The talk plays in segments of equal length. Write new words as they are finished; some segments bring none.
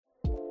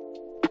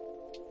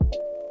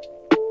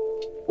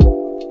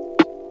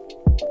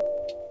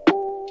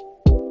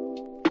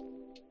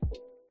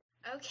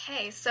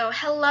Okay, so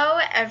hello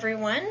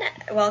everyone.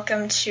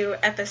 Welcome to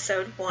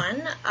episode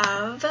 1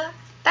 of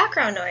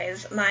Background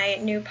Noise, my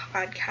new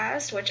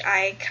podcast, which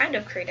I kind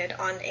of created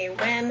on a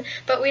whim,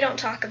 but we don't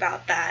talk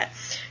about that.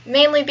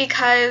 Mainly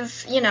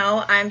because,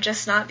 I'm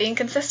just not being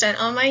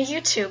consistent on my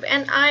YouTube,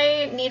 and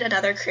I need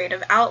another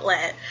creative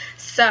outlet.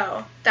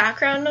 So,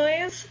 Background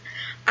Noise,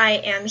 I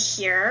am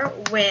here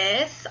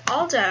with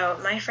Aldo,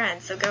 my friend,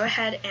 so go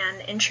ahead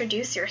and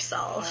introduce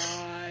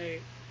yourself. Hi.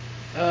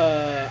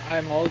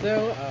 I'm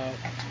Aldo.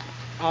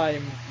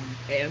 I'm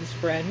Anne's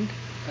friend.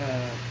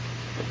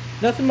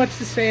 Nothing much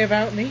to say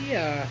about me.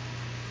 Yeah.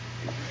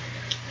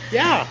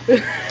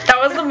 That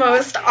was the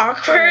most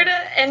awkward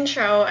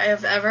intro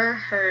I've ever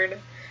heard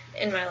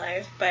in my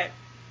life, but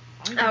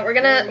we're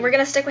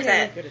gonna stick with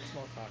it. Good at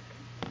small talk.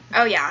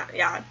 Oh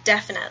yeah,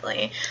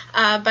 definitely.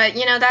 But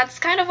that's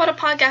kind of what a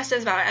podcast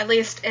is about, at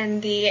least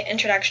in the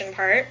introduction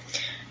part,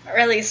 or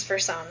at least for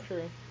some.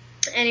 True.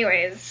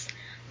 Anyways.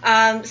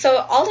 So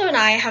Aldo and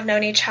I have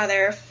known each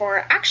other for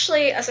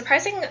actually a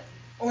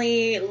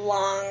surprisingly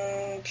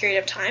long period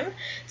of time.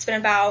 It's been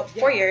about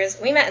 4 years.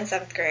 We met in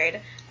 7th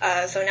grade,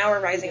 so now we're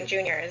rising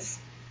juniors.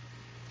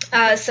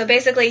 So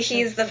basically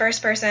he's the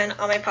first person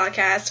on my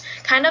podcast,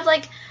 kind of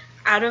like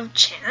out of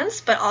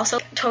chance, but also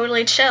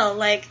totally chill.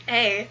 Like,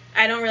 hey,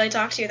 I don't really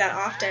talk to you that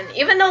often,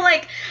 even though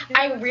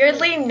I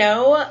weirdly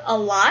know a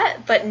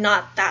lot, but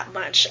not that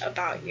much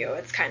about you.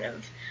 It's kind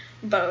of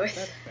both.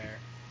 That's fair.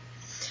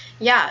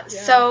 Yeah,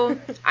 so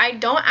I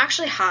don't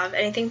actually have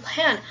anything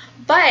planned.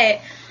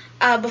 But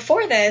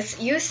before this,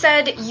 you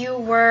said you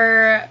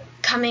were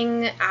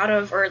coming out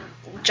of or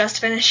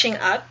just finishing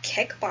up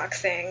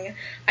kickboxing.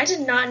 I did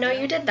not know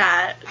you did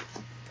that.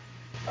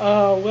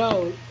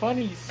 Well,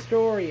 funny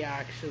story,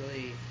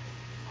 actually.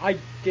 I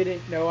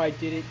didn't know I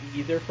did it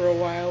either for a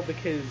while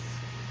because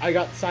I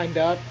got signed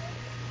up,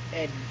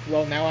 and,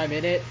 well, now I'm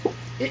in it.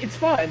 It's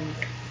fun.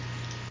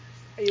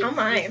 Oh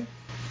my.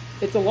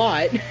 It's a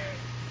lot.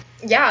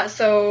 Yeah,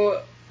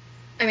 so,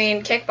 I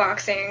mean,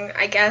 kickboxing,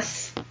 I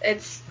guess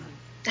it's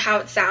how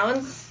it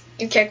sounds.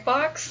 You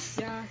kickbox?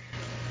 Yeah.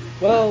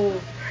 Well,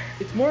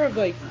 it's more of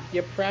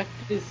you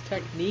practice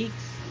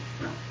techniques,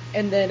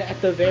 and then at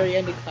the very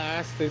end of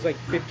class, there's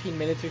 15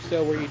 minutes or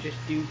so where you just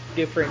do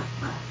different,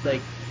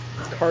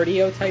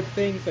 cardio type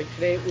things. Like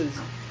today it was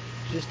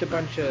just a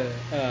bunch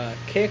of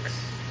kicks,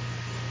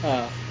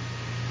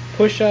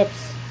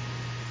 push-ups,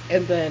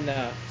 and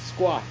then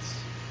squats.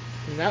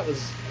 And that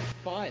was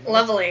fun.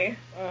 Lovely.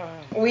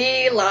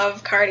 We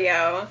love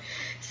cardio.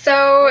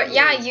 So,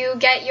 yeah, you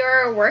get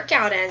your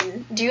workout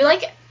in. Do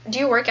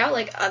you work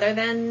out, other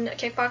than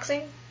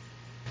kickboxing?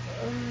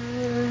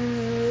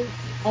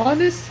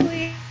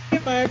 Honestly,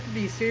 if I have to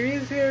be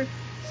serious here,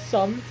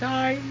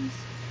 sometimes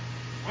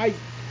I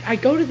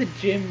go to the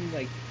gym,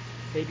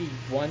 maybe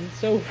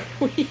once a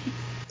week.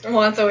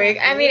 Once a week?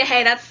 I mean,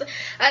 hey,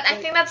 I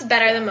think that's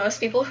better than most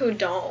people who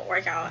don't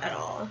work out at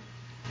all.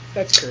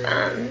 That's true.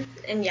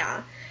 And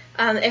yeah.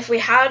 If we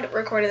had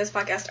recorded this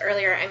podcast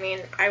earlier,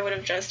 I would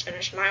have just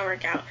finished my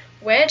workout,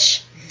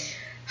 which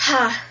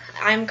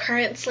I'm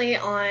currently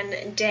on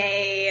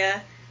day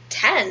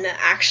 10,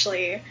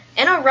 actually,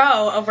 in a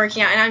row of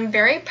working out, and I'm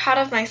very proud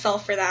of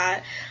myself for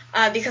that,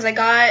 because I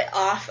got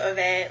off of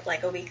it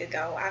a week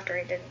ago after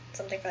I did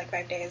something for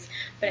 5 days,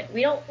 but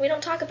we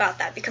don't talk about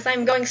that because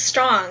I'm going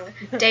strong,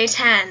 day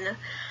 10.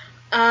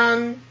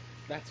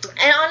 That's right.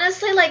 And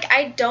honestly,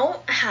 I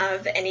don't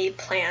have any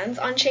plans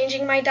on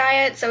changing my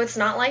diet, so it's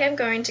not like I'm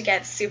going to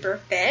get super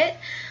fit,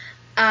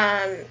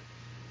 but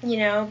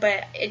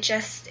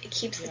it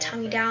keeps the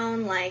tummy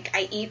down.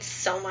 I eat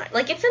so much.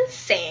 It's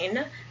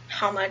insane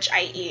how much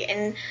I eat.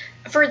 And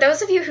for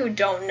those of you who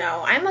don't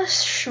know, I'm a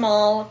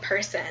small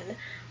person.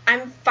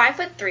 I'm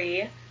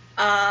 5'3".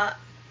 I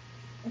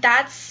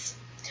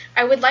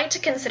would like to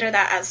consider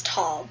that as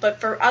tall,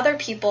 but for other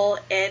people,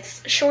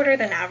 it's shorter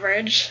than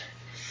average.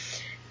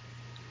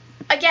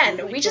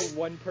 Again, we just...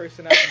 one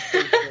person I can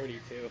say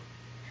 42.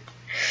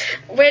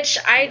 Which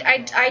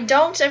I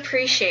don't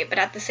appreciate, but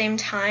at the same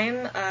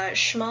time,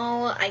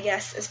 schmal, I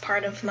guess, is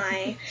part of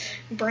my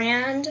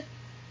brand.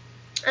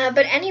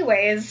 But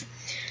anyways,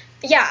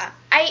 yeah,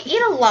 I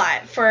eat a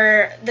lot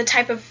for the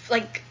type of,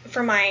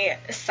 for my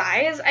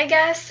size, I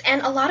guess,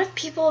 and a lot of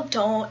people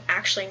don't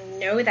actually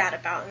know that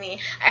about me.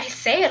 I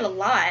say it a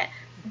lot,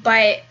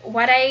 but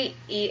what I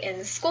eat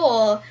in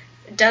school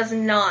does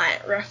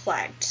not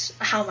reflect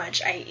how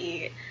much I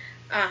eat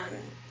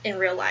in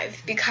real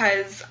life,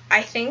 because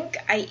I think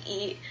I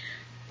eat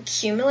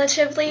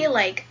cumulatively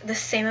the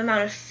same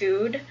amount of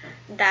food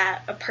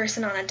that a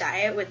person on a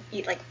diet would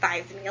eat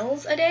 5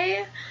 meals a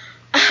day.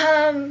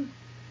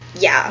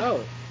 Yeah.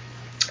 Oh,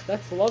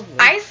 that's lovely.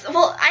 I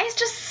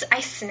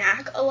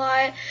snack a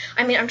lot.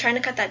 I'm trying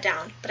to cut that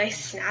down, but I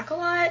snack a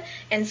lot,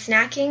 and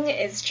snacking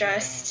is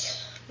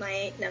just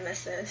my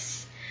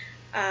nemesis.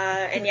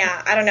 And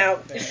yeah, I don't know.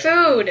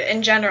 Food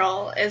in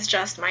general is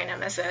just my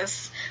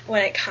nemesis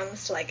when it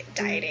comes to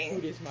dieting.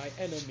 Food is my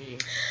enemy.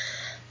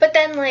 But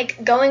then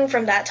going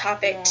from that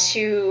topic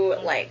to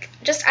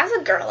just as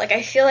a girl,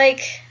 I feel I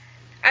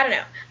don't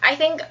know. I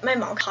think my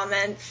mom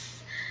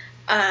comments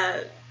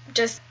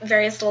just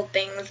various little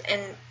things,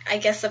 and I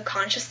guess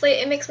subconsciously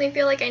it makes me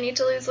feel like I need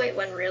to lose weight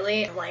when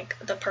really I'm like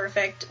the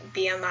perfect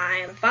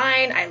BMI. I'm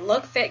fine. I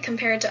look fit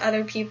compared to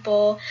other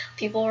people.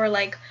 People were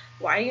like,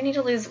 why do you need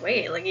to lose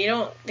weight? Like,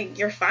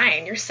 you're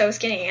fine. You're so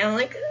skinny. And I'm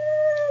like,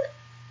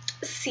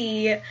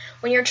 see,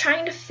 when you're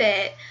trying to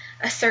fit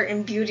a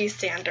certain beauty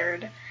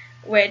standard,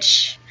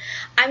 which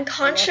I'm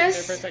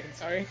conscious. For a second,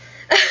 sorry.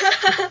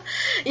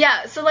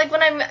 Yeah, so like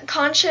when I'm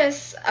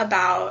conscious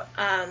about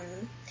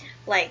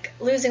like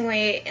losing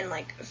weight and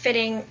like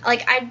fitting,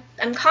 like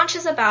I'm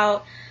conscious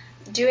about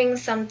doing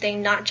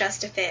something not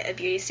just to fit a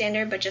beauty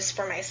standard, but just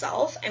for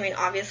myself. I mean,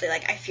 obviously,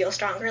 like I feel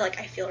stronger, like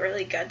I feel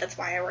really good. That's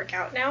why I work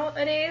out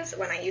nowadays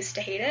when I used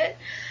to hate it.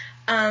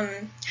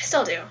 I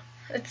still do.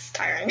 It's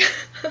tiring.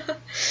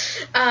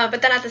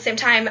 But then at the same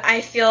time,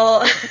 I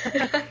feel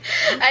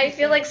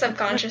like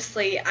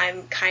subconsciously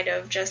I'm kind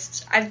of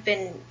just, I've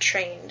been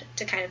trained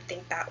to kind of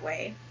think that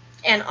way.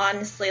 And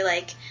honestly,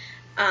 like,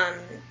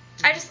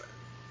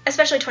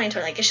 especially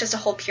 2020, like, it's just a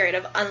whole period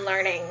of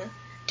unlearning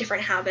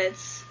different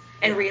habits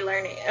and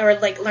relearning, or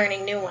like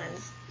learning new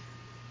ones.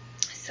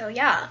 So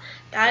yeah,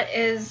 that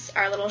is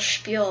our little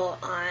spiel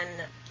on,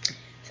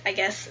 I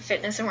guess,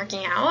 fitness and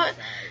working out,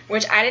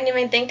 which I didn't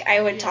even think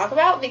I would talk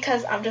about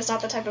because I'm just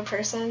not the type of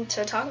person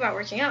to talk about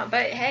working out.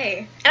 But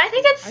hey, and I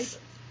think it's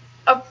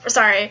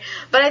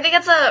I think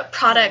it's a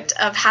product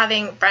of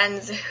having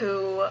friends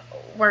who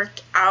work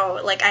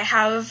out. Like, I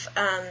have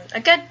a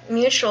good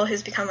mutual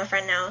who's become a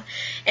friend now,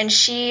 and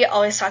she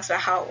always talks about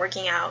how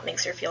working out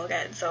makes her feel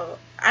good. So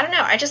I don't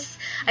know, I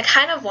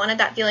kind of wanted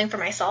that feeling for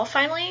myself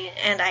finally,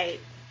 and I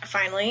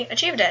finally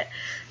achieved it.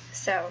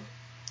 So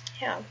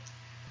yeah.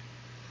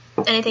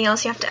 Anything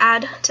else you have to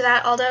add to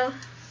that, Aldo?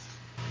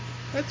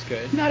 That's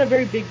good. I'm not a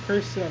very big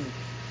person.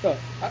 Oh,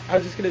 I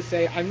was just gonna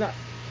say I'm not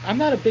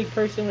a big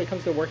person when it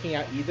comes to working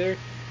out either,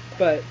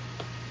 but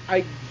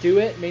I do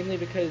it mainly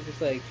because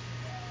it's like,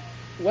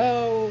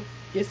 well,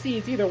 you see,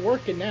 it's either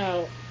working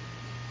out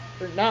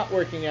or not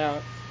working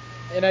out,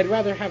 and I'd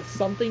rather have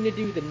something to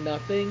do than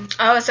nothing.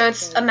 Oh, so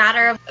it's a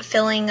matter of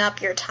filling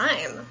up your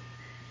time.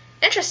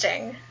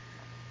 Interesting.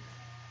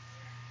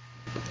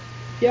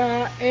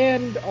 Yeah,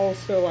 and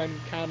also I'm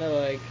kind of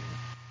like...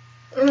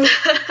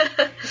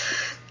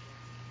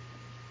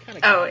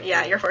 Oh,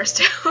 yeah, you're forced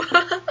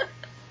to.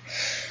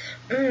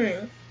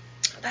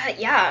 But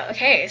yeah,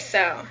 okay,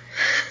 so...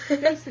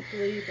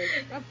 Basically, but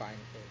I'm fine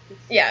with it.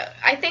 Yeah,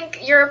 I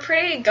think you're a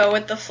pretty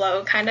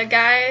go-with-the-flow kind of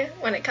guy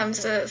when it comes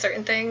to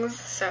certain things,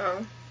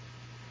 so...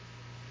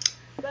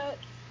 But,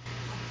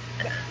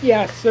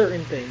 yeah,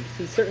 certain things.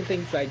 So certain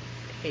things I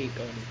hate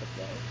going with the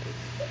flow.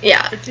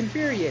 Yeah. It's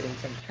infuriating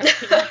sometimes.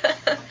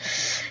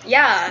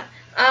 Yeah.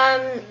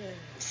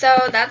 So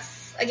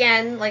that's,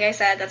 again, like I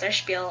said, that's our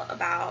spiel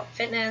about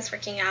fitness,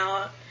 working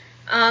out.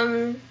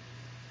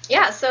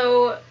 Yeah,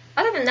 so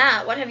other than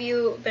that, what have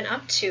you been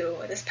up to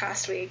this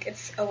past week?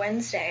 It's a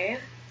Wednesday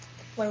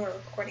when we're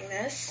recording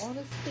this.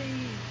 Honestly,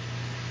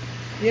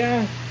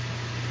 yeah,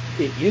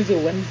 it is a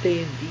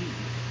Wednesday indeed.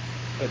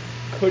 But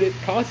could it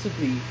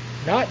possibly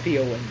not be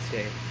a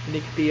Wednesday? And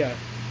it could be a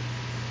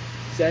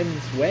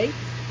Zen's way?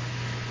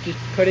 Just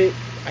put it...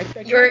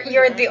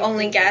 You're the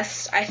only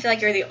guest. I feel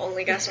like you're the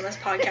only guest on this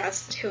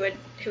podcast who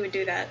would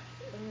do that.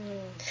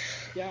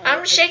 Yeah,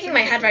 I'm shaking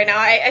my head right now.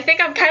 I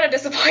think I'm kind of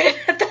disappointed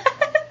at that.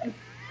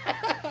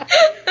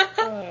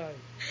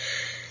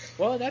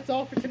 Well, that's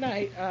all for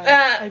tonight.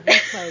 I've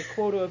reached my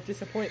quota of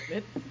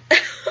disappointment.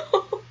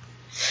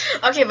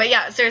 Okay, but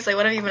yeah, seriously,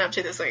 what have you been up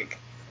to this week?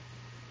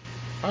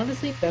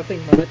 Honestly,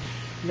 nothing much.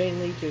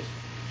 Mainly just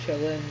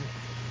chilling,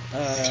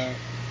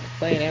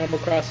 playing Animal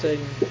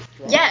Crossing.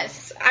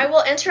 Yes, I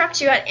will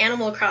interrupt you at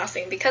Animal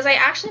Crossing because I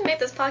actually made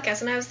this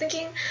podcast and I was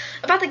thinking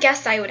about the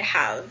guests I would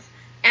have.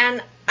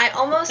 And I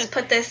almost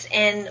put this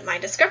in my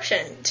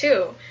description,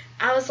 too.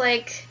 I was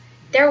like,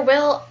 there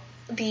will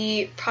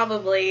be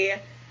probably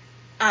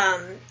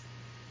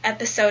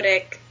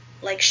episodic,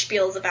 like,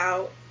 spiels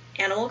about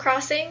Animal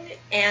Crossing.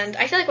 And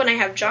I feel like when I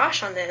have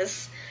Josh on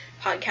this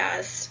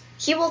podcast,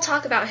 he will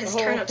talk about his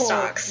turnip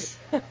stalks.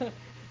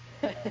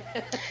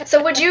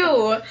 So would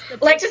you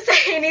like to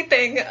say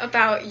anything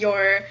about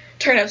your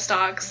turnip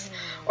stalks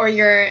or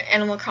your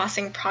Animal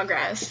Crossing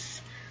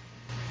progress?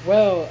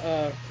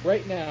 Well,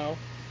 right now,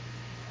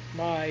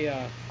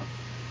 my,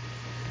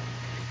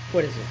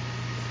 what is it?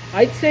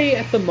 I'd say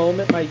at the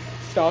moment my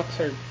stocks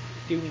are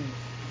doing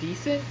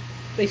decent.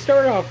 They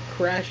started off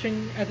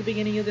crashing at the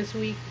beginning of this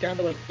week, down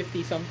to like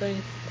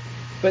 50-something,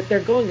 but they're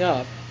going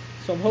up,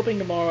 so I'm hoping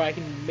tomorrow I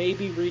can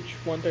maybe reach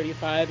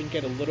 135 and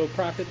get a little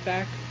profit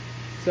back,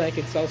 so I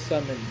can sell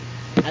some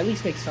and at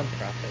least make some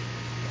profit.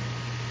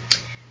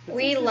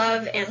 We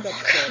love Animal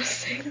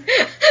Crossing.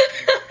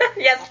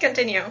 Yes,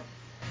 continue.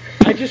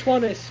 I just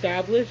want to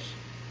establish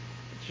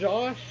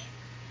Josh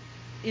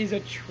is a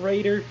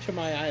traitor to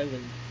my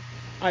island.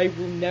 I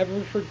will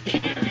never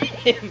forgive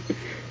him.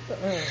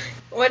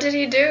 What did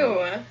he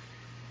do?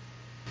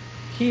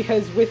 He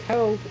has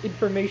withheld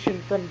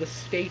information from the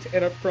state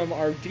and from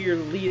our dear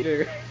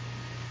leader.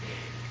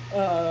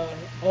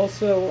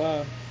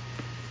 Also,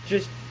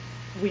 just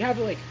we have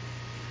like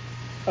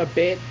a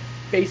bit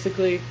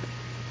basically.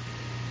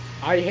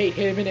 I hate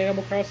him in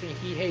Animal Crossing,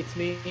 he hates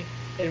me,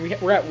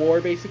 and we're at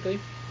war basically.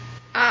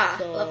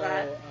 Love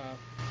that.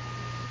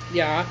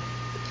 Yeah.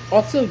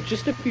 Also,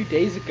 just a few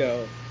days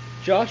ago,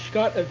 Josh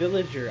got a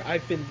villager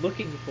I've been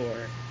looking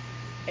for,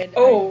 and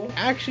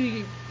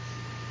actually,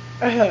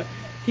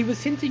 he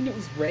was hinting it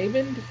was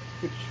Raymond,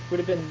 which would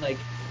have been like,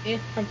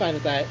 I'm fine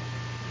with that.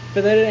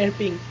 But then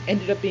it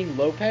ended up being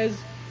Lopez,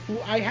 who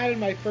I had in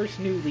my first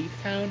new Leaf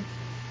Town,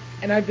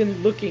 and I've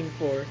been looking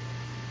for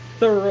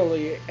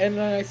thoroughly. And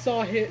then I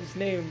saw his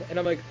name, and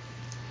I'm like,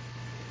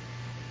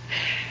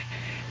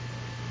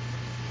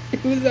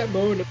 it was that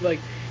moment of like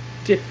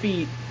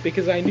defeat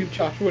because I knew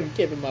Josh wouldn't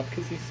give him up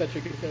because he's such a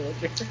good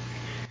villager.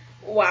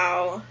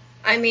 Wow.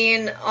 I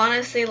mean,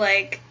 honestly,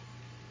 like,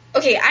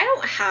 okay, I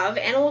don't have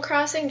Animal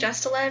Crossing,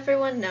 just to let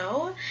everyone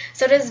know,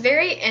 so it is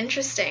very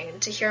interesting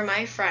to hear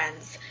my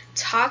friends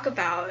talk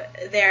about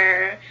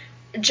their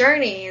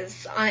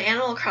journeys on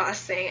Animal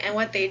Crossing and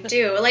what they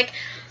do. Like,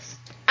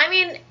 I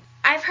mean,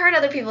 I've heard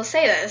other people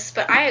say this,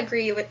 but I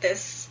agree with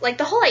this. Like,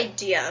 the whole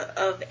idea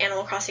of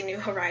Animal Crossing New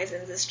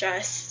Horizons is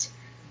just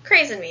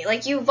crazy to me.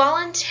 Like, you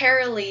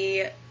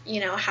voluntarily,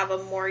 have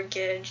a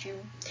mortgage, you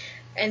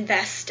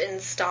invest in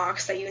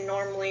stocks that you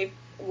normally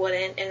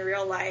wouldn't in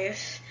real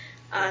life.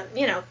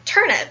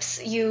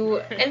 Turnips. You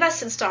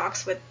invest in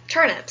stocks with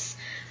turnips.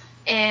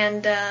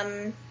 And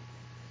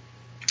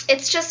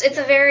it's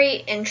a very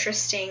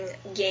interesting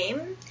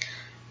game.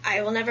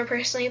 I will never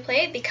personally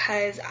play it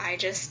because I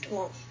just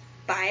won't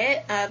buy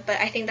it. But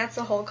I think that's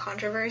the whole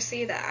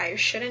controversy that I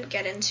shouldn't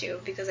get into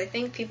because I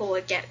think people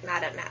would get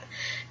mad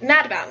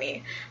about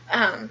me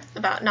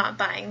about not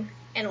buying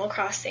Animal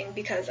Crossing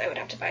because I would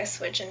have to buy a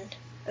Switch and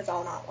it's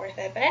all not worth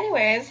it. But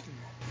anyways.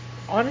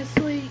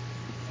 Honestly,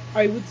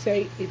 I would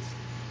say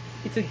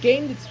it's a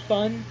game that's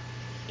fun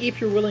if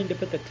you're willing to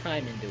put the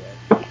time into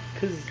it.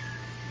 Because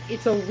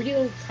it's a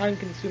real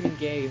time-consuming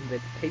game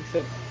that takes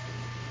up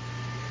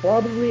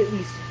probably at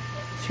least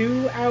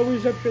 2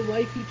 hours of your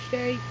life each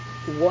day.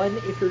 One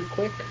if you're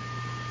quick.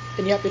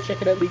 And you have to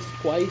check it at least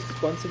twice.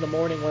 Once in the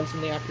morning, once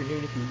in the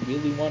afternoon if you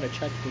really want to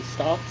check the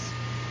stocks.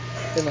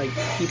 And like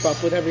keep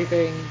up with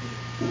everything.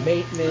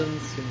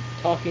 Maintenance and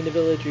talking to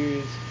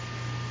villagers.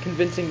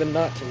 Convincing them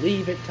not to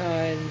leave at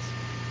times.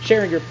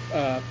 Sharing your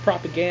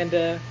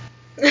propaganda.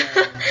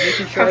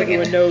 Making sure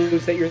everyone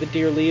knows that you're the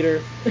dear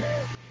leader.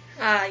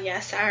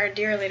 Yes, our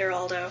dear leader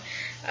Aldo.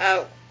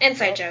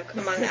 Inside joke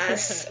among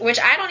us, which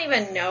I don't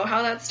even know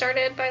how that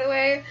started, by the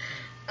way.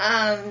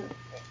 I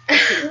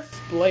can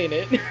explain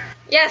it.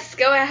 Yes,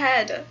 go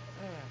ahead.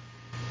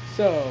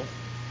 So,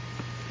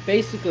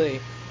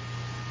 basically,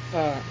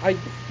 I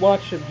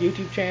watch a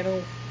YouTube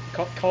channel,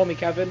 Call Me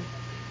Kevin,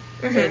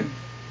 and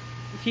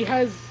he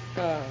has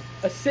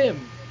a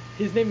sim.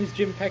 His name is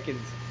Jim Peckins.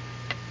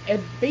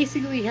 And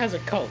basically he has a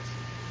cult.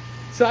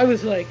 So I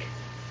was like,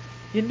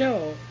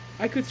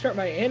 I could start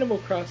my Animal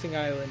Crossing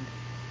island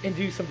and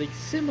do something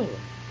similar.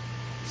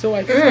 So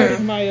I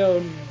started my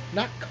own,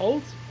 not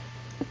cult,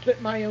 but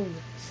my own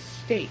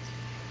state,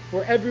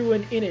 where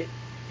everyone in it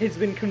has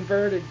been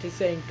converted to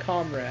saying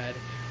comrade,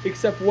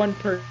 except one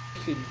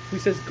person who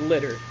says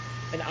glitter.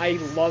 And I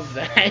love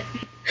that.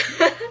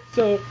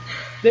 So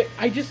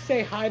I just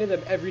say hi to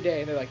them every day,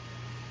 and they're like,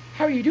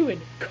 how are you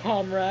doing,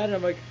 comrade? And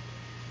I'm like,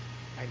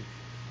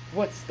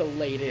 what's the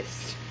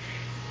latest?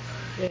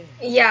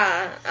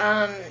 Yeah,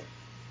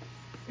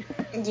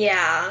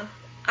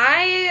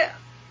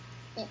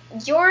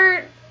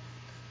 your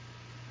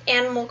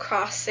Animal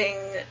Crossing,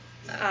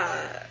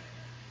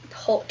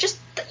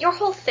 your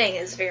whole thing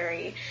is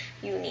very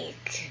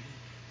unique.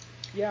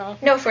 Yeah.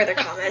 No further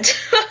comment.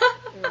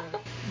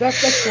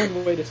 That's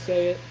one way to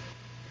say it.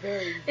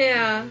 Very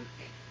yeah. unique.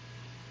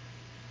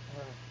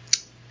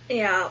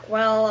 Yeah,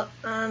 well,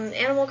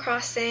 Animal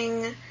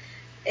Crossing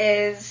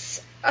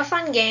is a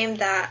fun game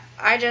that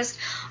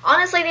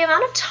honestly, the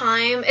amount of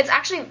time, it's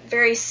actually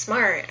very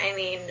smart,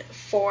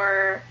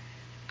 for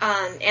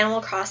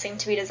Animal Crossing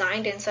to be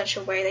designed in such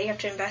a way that you have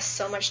to invest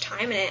so much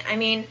time in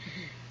it.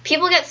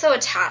 People get so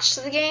attached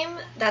to the game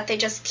that they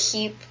just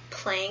keep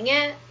playing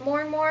it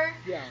more and more,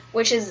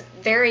 which is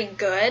very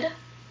good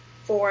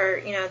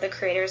for, the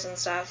creators and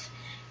stuff.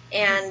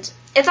 And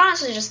it's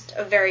honestly just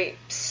a very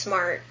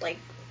smart,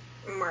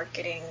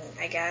 marketing,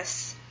 I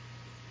guess.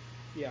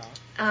 Yeah.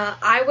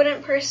 I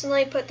wouldn't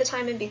personally put the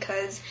time in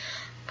because,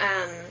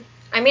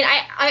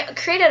 I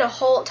created a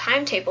whole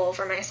timetable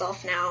for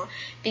myself now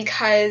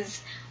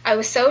because I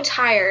was so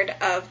tired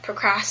of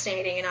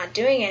procrastinating and not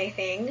doing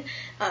anything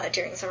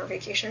during summer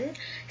vacation.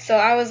 So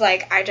I was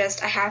like, I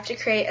have to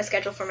create a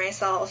schedule for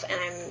myself,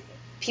 and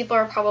people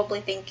are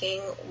probably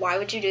thinking, why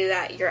would you do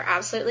that? You're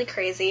absolutely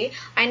crazy.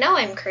 I know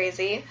I'm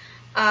crazy,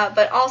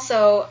 but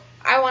also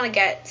I want to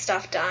get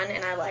stuff done,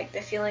 and I like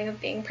the feeling of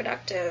being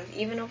productive,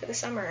 even over the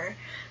summer.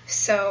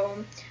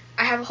 So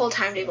I have a whole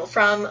timetable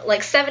from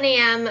 7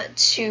 a.m.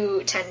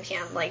 to 10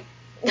 p.m.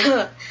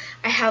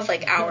 I have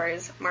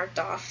hours marked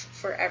off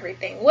for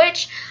everything,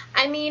 which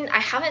I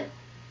haven't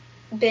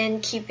been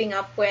keeping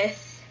up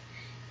with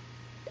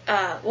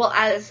well,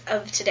 as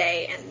of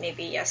today and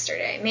maybe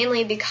yesterday,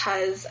 mainly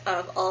because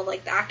of all of,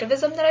 like, the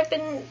activism that I've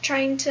been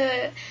trying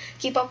to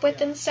keep up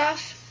with and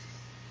stuff.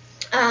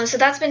 So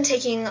that's been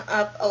taking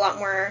up a lot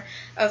more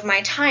of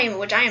my time,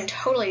 which I am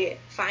totally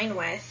fine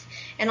with.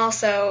 And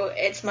also,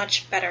 it's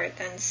much better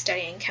than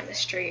studying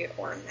chemistry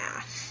or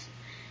math.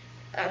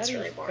 That's That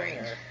really is boring.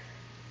 fair.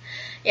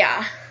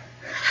 Yeah.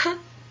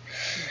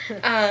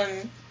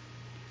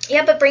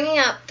 Yeah, but bringing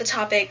up the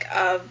topic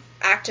of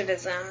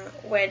activism,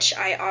 which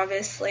I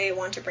obviously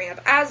want to bring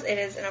up as it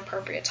is an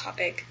appropriate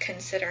topic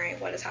considering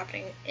what is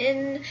happening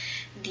in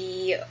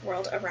the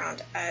world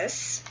around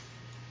us.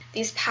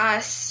 These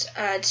past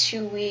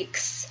 2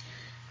 weeks,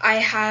 I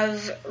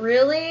have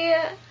really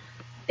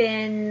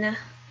been...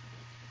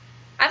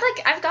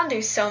 I've gone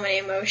through so many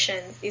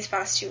emotions these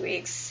past 2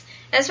 weeks,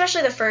 and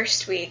especially the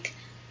first week.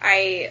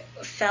 I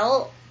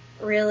felt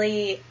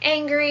really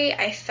angry.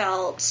 I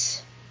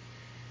felt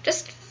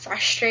just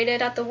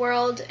frustrated at the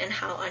world and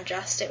how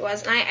unjust it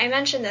was. And I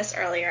mentioned this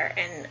earlier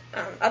in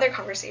other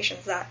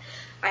conversations that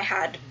I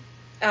had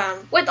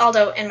with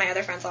Aldo and my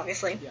other friends,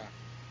 obviously. Yeah.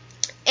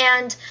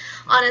 And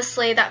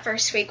honestly, that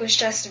first week was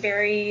just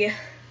it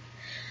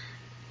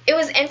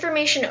was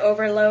information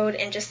overload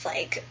and just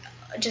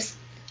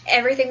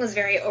everything was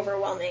very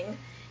overwhelming.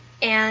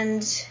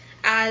 And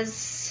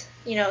as,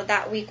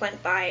 that week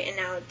went by and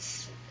now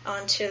it's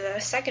on to the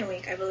second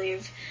week, I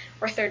believe,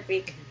 or third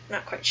week, I'm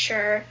not quite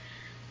sure.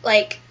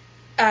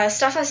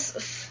 Stuff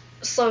has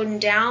slowed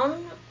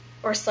down,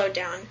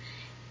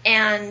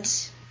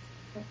 and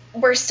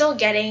we're still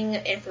getting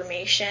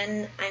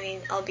information. I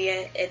mean,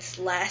 albeit it's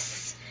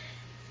less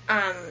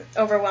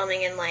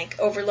overwhelming and,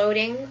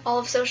 overloading all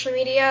of social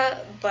media,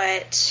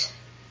 but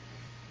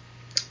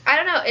I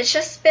don't know, it's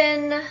just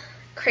been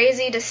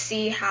crazy to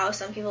see how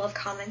some people have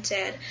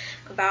commented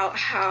about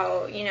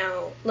how,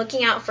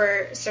 looking out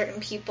for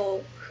certain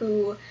people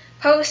who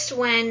post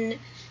when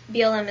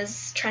BLM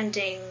is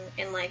trending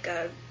in,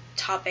 a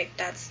topic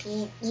that's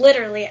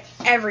literally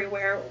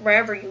everywhere,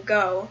 wherever you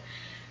go,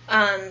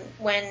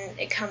 when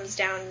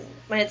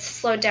it's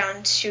slowed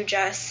down to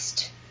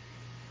just,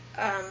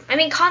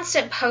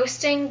 constant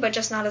posting, but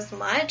just not as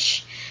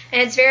much.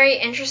 And it's very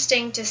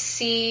interesting to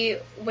see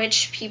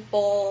which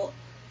people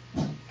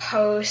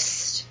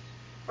post,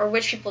 or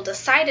which people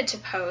decided to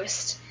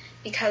post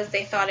because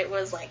they thought it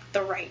was,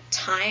 the right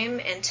time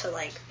and to,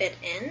 fit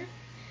in,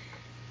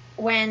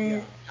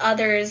 when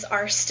others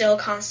are still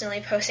constantly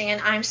posting,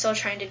 and I'm still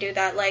trying to do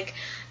that.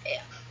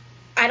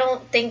 I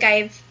don't think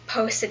I've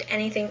posted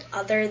anything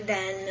other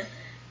than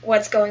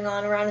what's going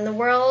on around in the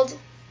world,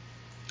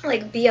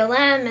 like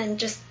BLM and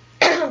just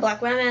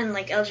black women,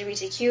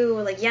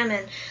 LGBTQ,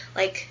 Yemen,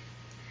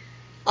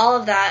 all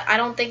of that. I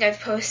don't think I've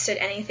posted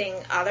anything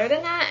other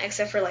than that,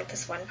 except for,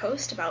 this one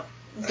post about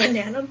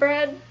banana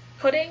bread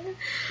pudding.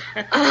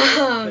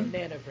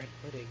 Banana bread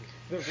pudding.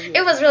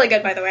 It was really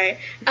good, by the way,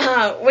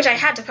 which I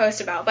had to post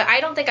about, but I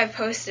don't think I've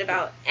posted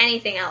about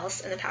anything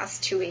else in the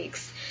past 2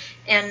 weeks,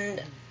 and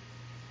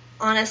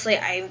honestly,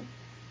 I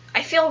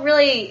feel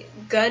really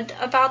good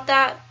about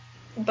that,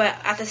 but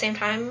at the same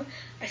time,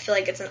 I feel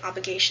like it's an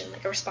obligation,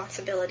 a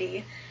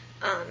responsibility,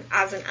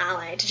 as an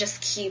ally, to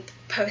just keep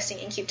posting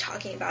and keep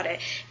talking about it,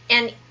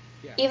 and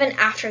even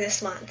after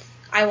this month,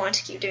 I want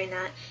to keep doing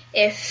that,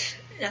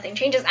 if nothing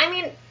changes. I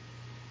mean,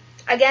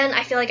 again,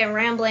 I feel like I'm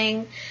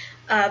rambling,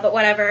 but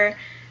whatever.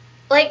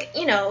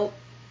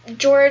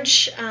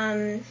 George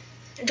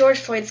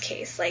Floyd's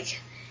case,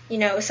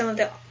 some of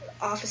the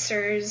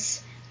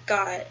officers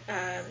got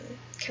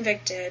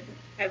convicted,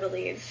 I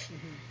believe.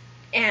 Mm-hmm.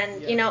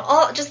 And,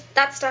 all just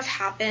that stuff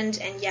happened,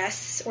 and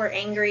yes, we're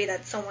angry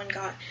that someone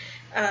got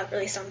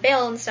released on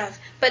bail and stuff.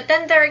 But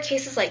then there are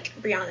cases like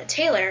Breonna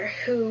Taylor,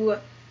 who,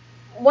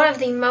 one of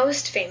the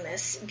most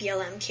famous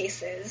BLM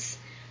cases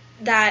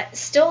that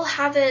still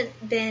haven't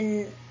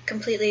been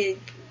completely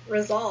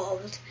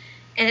resolved.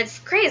 And it's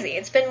crazy.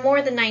 It's been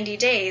more than 90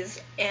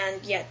 days,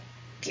 and yet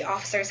the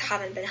officers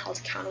haven't been held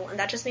accountable. And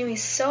that just made me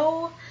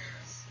so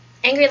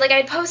angry.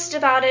 I posted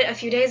about it a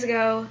few days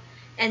ago,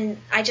 and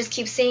I just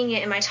keep seeing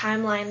it in my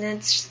timeline,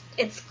 and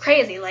it's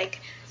crazy.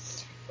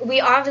 We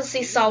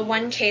obviously saw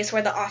one case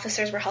where the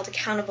officers were held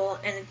accountable,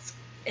 and it's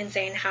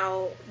insane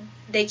how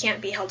they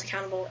can't be held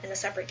accountable in a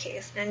separate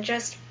case. And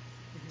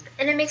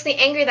it makes me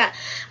angry that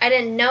I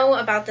didn't know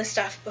about this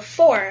stuff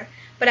before,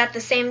 but at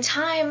the same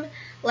time,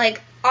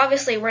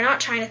 obviously we're not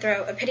trying to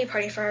throw a pity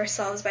party for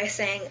ourselves by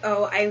saying,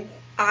 oh,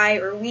 I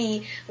or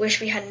we wish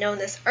we had known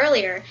this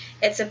earlier.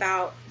 It's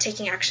about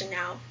taking action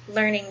now,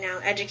 learning now,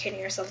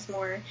 educating ourselves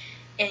more,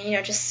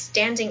 and, just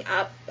standing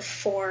up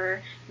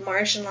for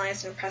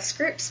marginalized and oppressed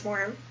groups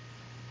more.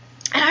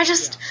 And I'm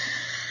just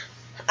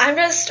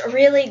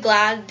really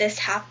glad this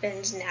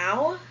happened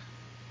now,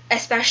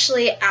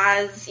 especially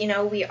as,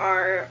 we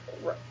are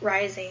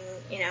rising,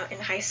 in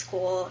high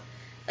school.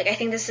 I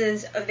think this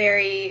is a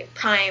very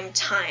prime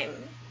time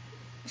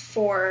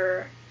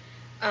for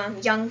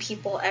young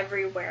people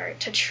everywhere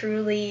to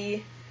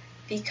truly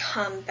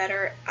become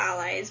better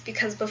allies,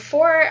 because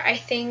before, I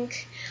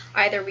think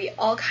either we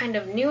all kind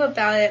of knew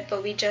about it,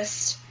 but we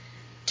just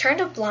turned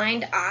a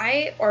blind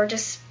eye or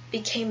just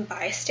became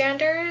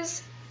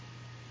bystanders,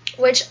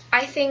 which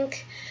I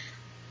think,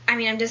 I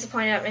mean, I'm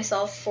disappointed at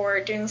myself for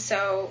doing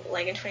so,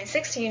 like, in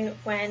 2016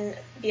 when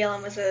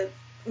BLM was a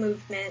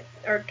movement,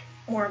 or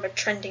more of a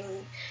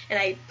trending, and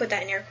I put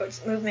that in air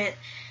quotes, movement.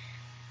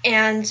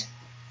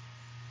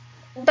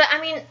 But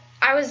I mean,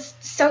 I was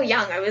so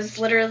young. I was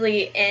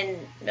literally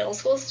in middle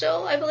school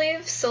still, I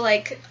believe. So,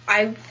 like,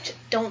 I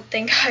don't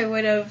think I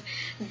would have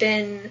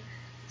been,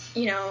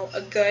 you know,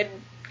 a good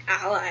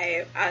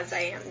ally as I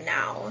am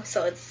now.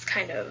 So it's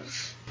kind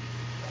of,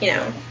 you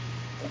know.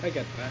 I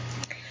get that.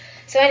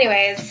 So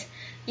anyways,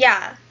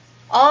 yeah,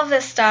 all of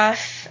this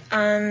stuff,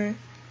 I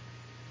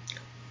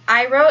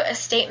wrote a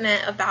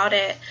statement about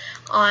it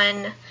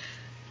on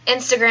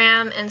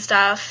Instagram and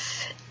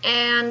stuff,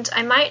 and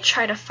I might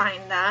try to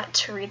find that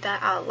to read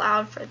that out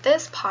loud for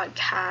this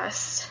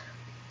podcast.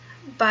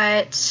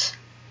 But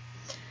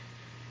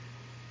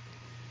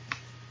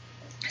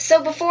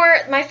so before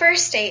my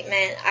first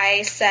statement,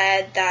 I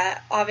said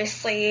that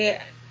obviously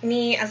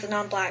me as a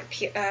non-black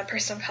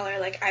person of color,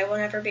 like, I will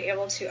never be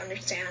able to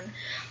understand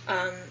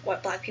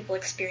what black people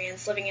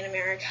experience living in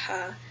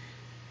America.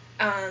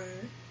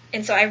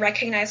 And so I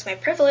recognize my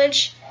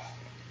privilege,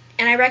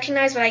 and I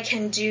recognize what I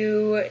can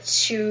do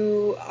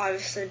to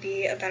obviously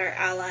be a better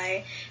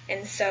ally.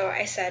 And so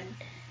I said,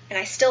 and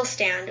I still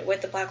stand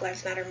with the Black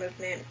Lives Matter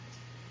movement.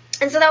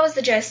 And so that was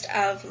the gist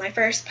of my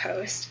first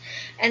post.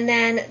 And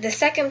then the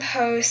second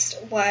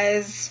post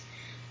was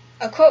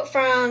a quote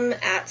from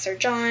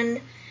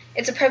 @SirJohn.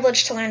 It's a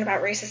privilege to learn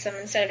about racism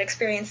instead of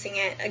experiencing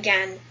it.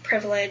 Again,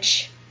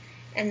 privilege.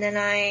 And then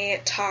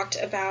I talked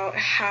about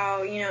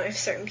how, you know, if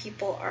certain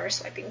people are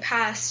swiping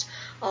past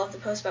all of the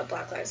posts about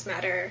Black Lives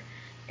Matter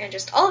and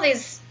just all of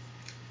these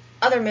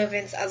other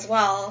movements as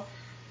well,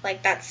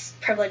 like, that's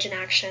privilege in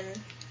action.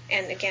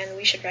 And again,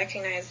 we should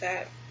recognize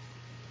that.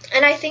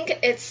 And I think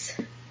it's,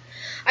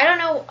 I don't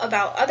know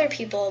about other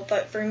people,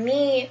 but for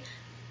me,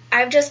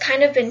 I've just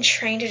kind of been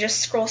trained to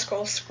just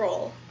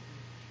scroll,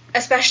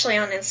 especially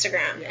on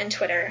Instagram and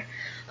Twitter.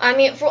 I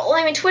mean,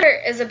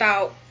 Twitter is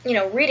about, you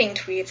know, reading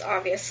tweets,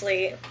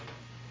 obviously.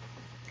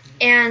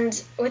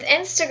 And with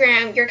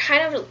Instagram, you're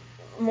kind of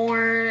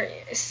more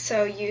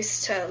so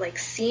used to, like,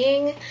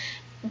 seeing.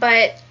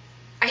 But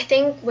I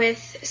think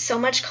with so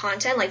much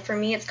content, like, for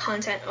me, it's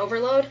content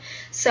overload.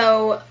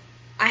 So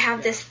I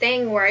have this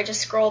thing where I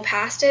just scroll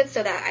past it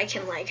so that I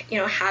can, like, you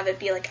know, have it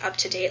be, like, up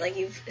to date, like,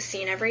 you've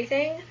seen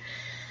everything.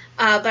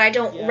 But I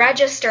don't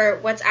register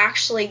what's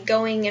actually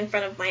going in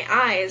front of my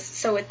eyes.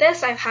 So with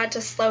this, I've had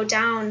to slow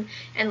down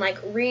and, like,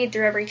 read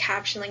through every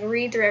caption, like,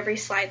 read through every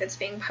slide that's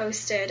being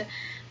posted.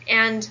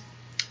 And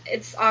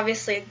it's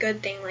obviously a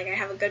good thing. Like, I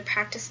have a good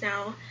practice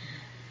now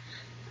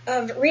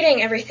of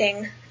reading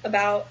everything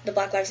about the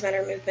Black Lives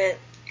Matter movement,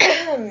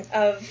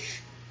 of,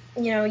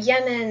 you know,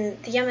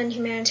 the Yemen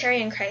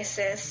humanitarian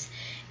crisis.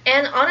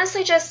 And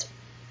honestly, just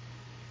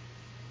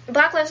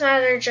Black Lives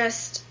Matter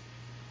just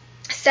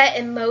set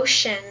in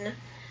motion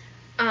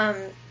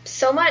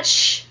so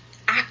much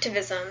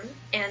activism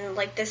and,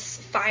 like, this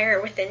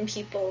fire within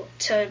people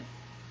to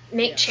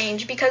make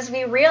change, because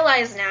we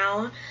realize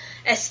now,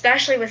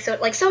 especially with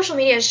social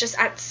media is just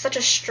at such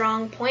a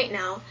strong point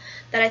now,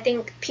 that I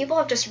think people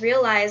have just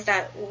realized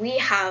that we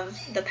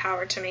have the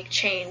power to make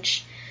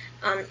change.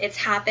 It's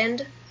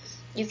happened.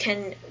 You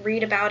can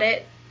read about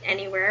it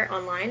anywhere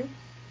online.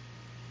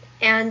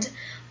 And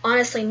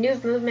honestly, new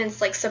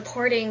movements like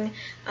supporting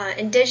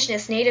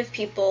indigenous native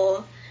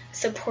people,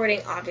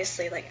 supporting,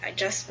 obviously, like I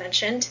just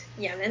mentioned,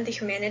 Yemen, the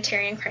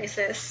humanitarian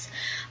crisis,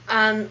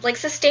 like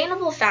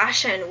sustainable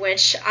fashion,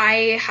 which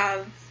I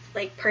have,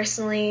 like,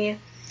 personally,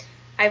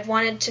 I've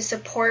wanted to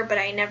support, but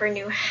I never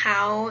knew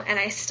how, and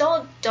I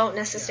still don't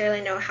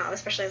necessarily know how,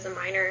 especially as a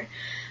minor.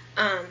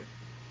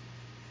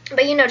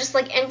 But, you know, just,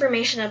 like,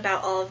 information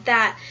about all of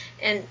that,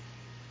 and,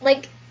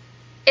 like,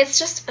 it's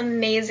just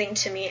amazing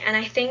to me, and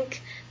I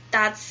think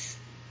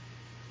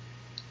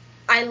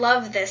I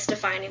love this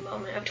defining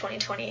moment of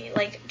 2020,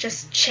 like,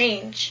 just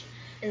change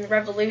and the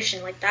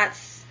revolution, like,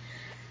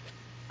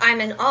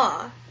 I'm in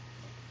awe.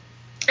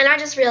 And I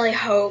just really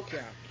hope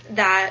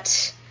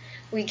that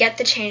we get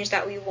the change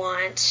that we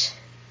want,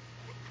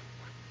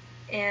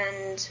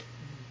 and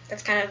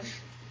that's kind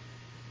of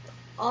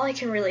all I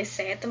can really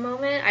say at the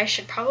moment. I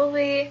should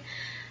probably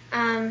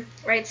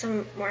write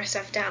some more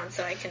stuff down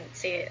so I can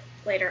say it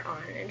later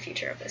on in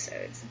future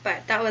episodes,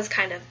 but that was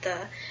kind of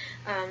the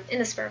in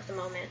the spur of the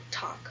moment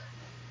talk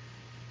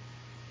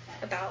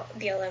about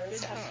BLM and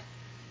stuff.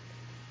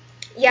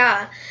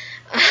 Yeah.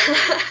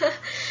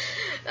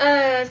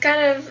 That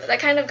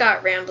kind of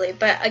got rambly,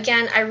 but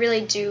again, I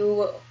really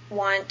do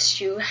want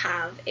to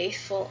have a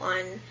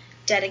full-on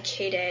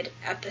dedicated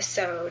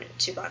episode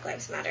to Black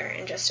Lives Matter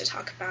and just to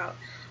talk about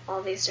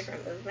all these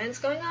different movements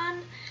going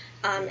on.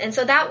 And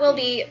so that will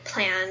be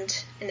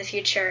planned in the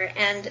future,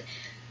 and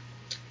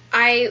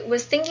I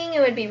was thinking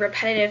it would be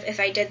repetitive if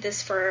I did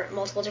this for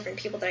multiple different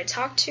people that I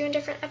talked to in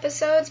different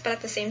episodes, but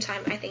at the same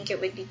time, I think it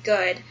would be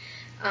good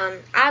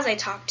as I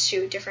talk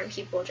to different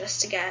people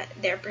just to get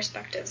their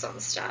perspectives on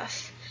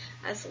stuff.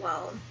 as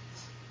well.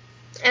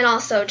 And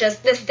also,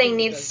 just this thing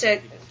needs to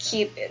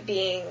keep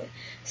being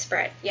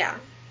spread. Yeah.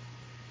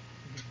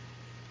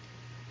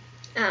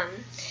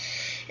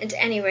 And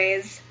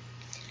anyways,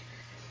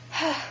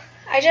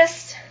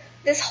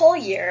 this whole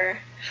year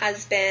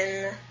has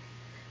been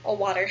a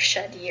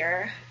watershed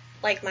year,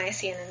 like my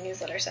CNN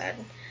newsletter said.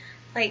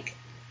 Like,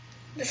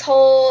 this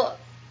whole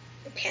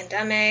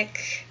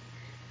pandemic,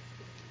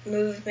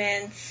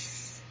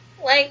 movements,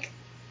 like,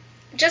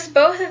 just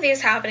both of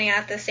these happening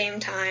at the same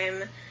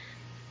time,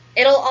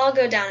 it'll all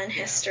go down in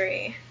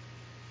history.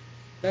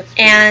 That's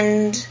true.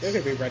 And they're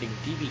going to be writing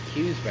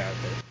DBQs about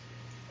this.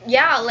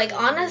 Yeah, like,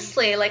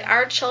 honestly, like,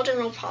 our children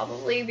will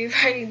probably be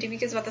writing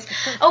DBQs about this.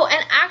 Oh,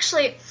 and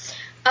actually,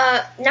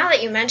 now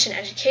that you mention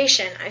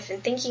education, I've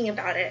been thinking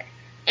about it,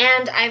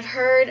 and I've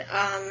heard,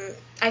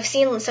 I've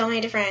seen so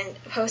many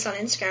different posts on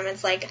Instagram.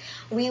 It's like,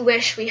 we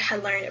wish we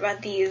had learned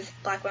about these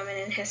Black women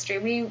in history.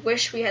 We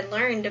wish we had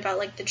learned about,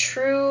 like, the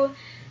true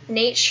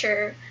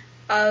nature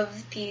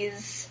of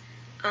these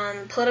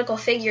political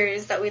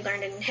figures that we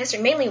learned in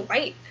history, mainly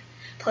white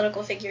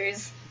political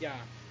figures. Yeah.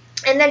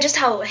 And then just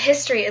how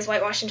history is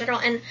whitewashed in general.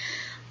 And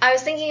I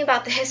was thinking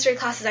about the history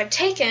classes I've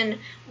taken,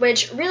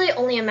 which really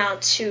only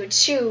amount to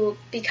 2,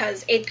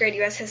 because 8th grade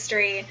U.S.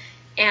 history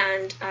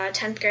and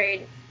 10th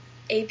grade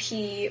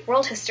AP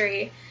World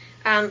History.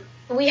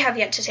 We have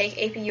yet to take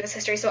AP U.S.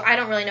 history, so I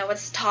don't really know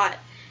what's taught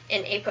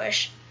in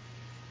APUSH.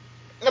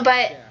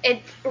 But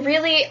it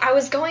really, I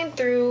was going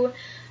through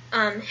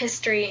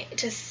history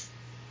to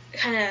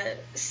kind of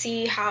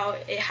see how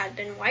it had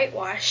been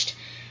whitewashed,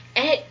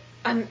 and it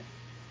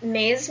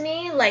amazed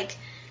me. Like,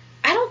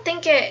 I don't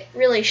think it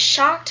really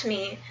shocked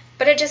me,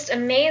 but it just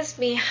amazed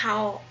me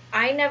how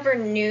I never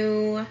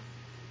knew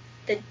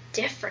the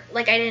difference.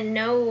 Like, I didn't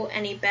know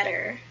any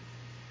better.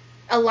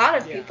 A lot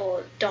of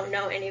people don't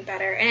know any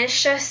better, and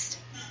it's just,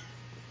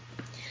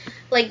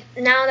 like,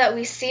 now that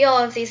we see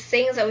all of these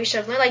things that we should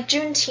have learned, like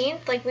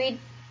Juneteenth, like, we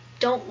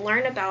don't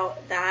learn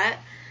about that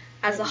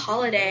as a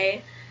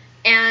holiday,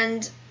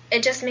 and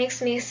it just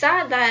makes me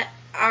sad that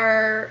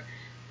our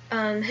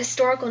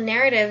historical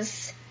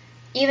narratives,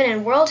 even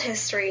in world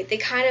history,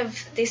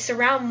 they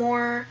surround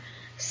more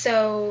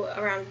so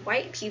around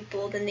white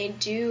people than they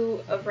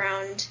do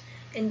around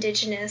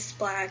indigenous,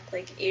 Black,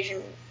 like,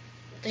 Asian,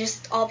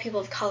 just all people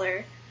of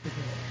color.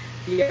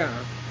 Yeah.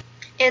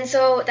 And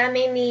so that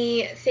made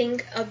me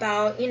think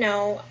about, you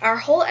know, our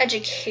whole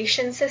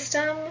education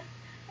system,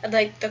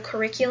 like, the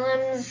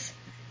curriculums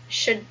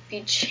should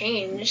be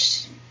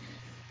changed.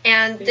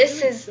 And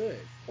this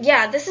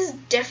is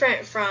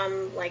different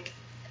from, like,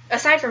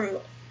 aside from,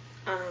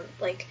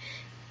 like,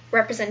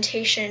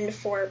 representation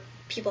for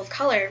people of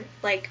color,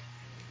 like,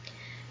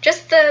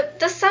 just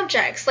the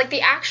subjects, like,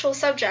 the actual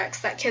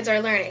subjects that kids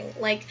are learning.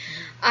 Like,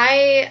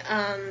 I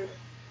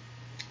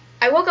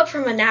woke up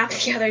from a nap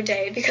the other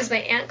day because my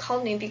aunt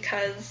called me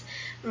because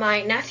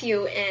my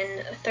nephew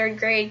in 3rd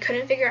grade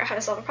couldn't figure out how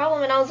to solve a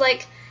problem, and I was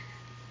like,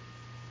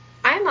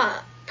 I'm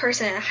a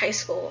person in high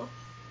school,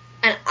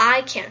 and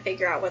I can't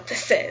figure out what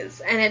this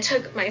is. And it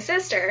took my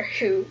sister,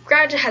 who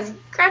has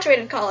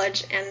graduated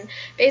college, and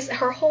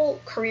her whole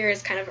career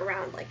is kind of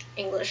around, like,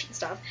 English and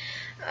stuff.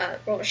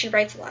 Well, she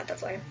writes a lot,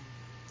 that's why.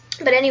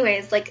 But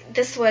anyways, like,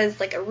 this was,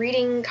 like, a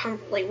reading,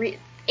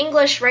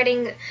 English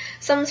writing,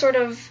 some sort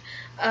of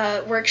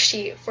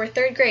worksheet for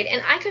 3rd grade,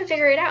 and I couldn't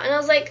figure it out. And I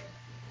was like,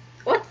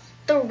 what's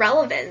the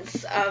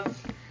relevance of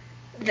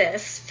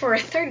this for a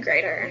 3rd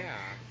grader?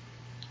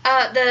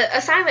 Yeah. The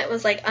assignment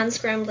was, like,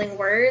 unscrambling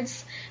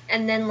words,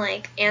 and then,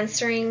 like,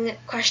 answering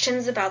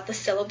questions about the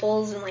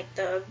syllables and, like,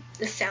 the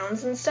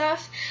sounds and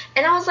stuff.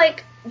 And I was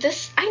like,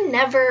 I've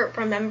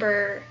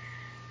never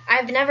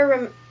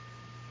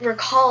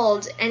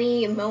recalled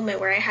any moment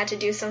where I had to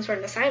do some sort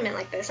of assignment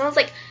like this. And I was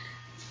like,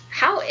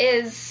 how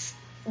is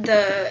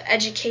the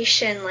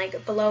education,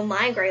 like, below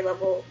my grade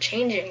level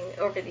changing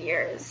over the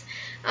years?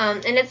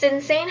 And it's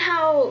insane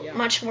how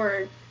much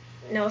more,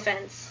 no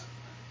offense,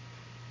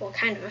 well,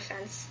 kind of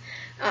offense,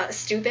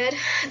 stupid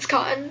it's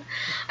gotten.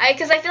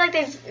 Because I feel like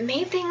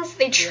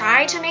they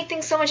try to make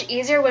things so much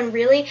easier when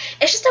really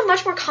it's just a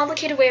much more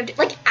complicated way of,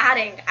 like,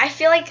 adding. I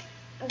feel like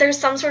there's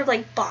some sort of,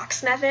 like,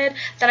 box method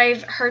that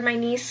I've heard my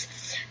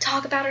niece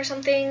talk about or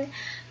something,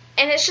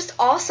 and it's just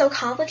all so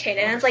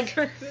complicated, and it's like,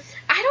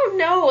 I don't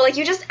know, like,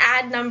 you just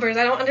add numbers.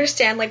 I don't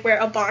understand, like, where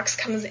a box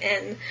comes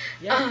in.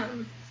 Yeah.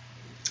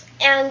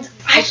 And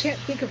I can't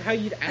think of how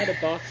you'd add a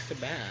box to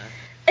math.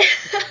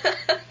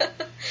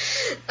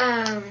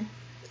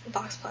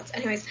 Box plots.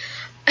 Anyways,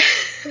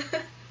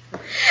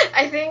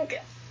 I think,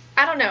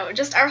 I don't know,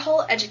 just our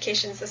whole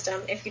education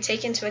system, if you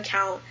take into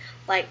account,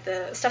 like,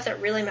 the stuff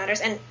that really matters,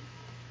 and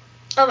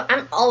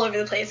I'm all over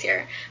the place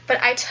here,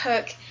 but I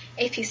took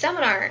AP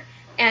Seminar,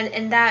 and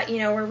in that, you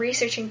know, we're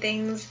researching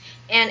things,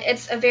 and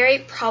it's a very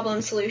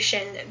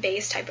problem-solution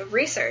based type of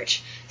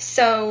research.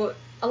 So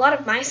a lot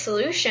of my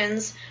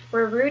solutions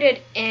were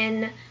rooted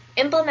in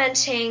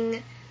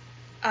implementing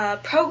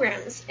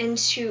programs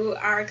into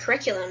our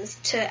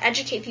curriculums to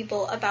educate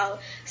people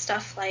about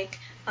stuff like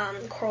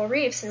coral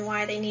reefs and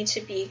why they need to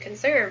be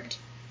conserved.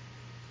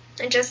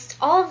 and just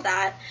all of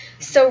that.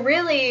 So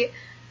really,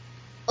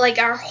 like,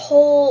 our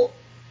whole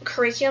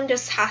curriculum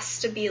just has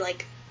to be,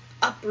 like,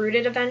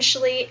 uprooted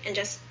eventually and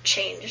just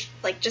changed.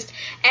 Like, just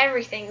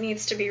everything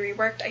needs to be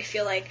reworked, I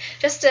feel like,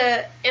 just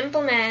to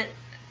implement,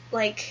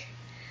 like,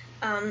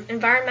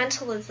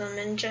 environmentalism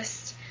and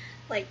just,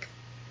 like,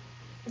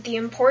 the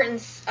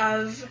importance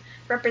of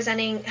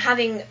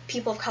having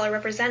people of color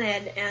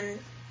represented, and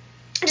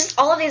just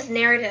all of these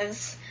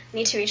narratives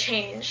need to be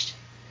changed.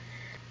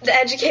 The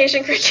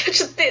education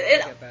curriculum,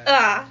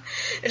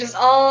 it just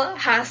all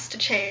has to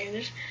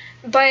change.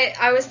 But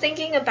I was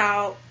thinking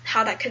about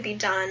how that could be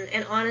done,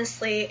 and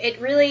honestly,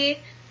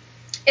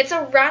 it's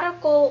a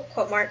radical,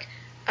 quote mark,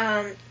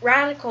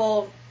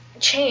 radical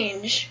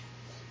change,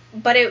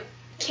 but it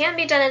can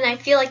be done, and I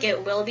feel like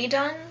it will be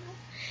done,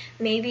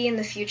 maybe in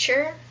the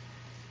future.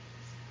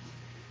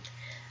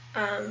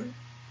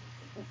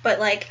 But,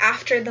 like,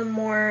 after the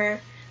more,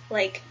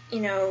 like,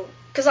 you know,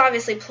 because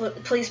obviously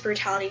police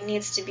brutality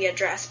needs to be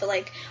addressed, but,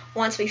 like,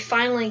 once we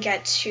finally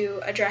get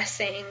to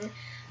addressing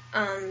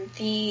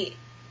the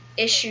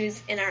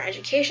issues in our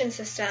education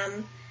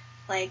system,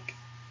 like,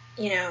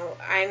 you know,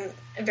 I'm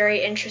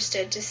very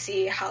interested to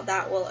see how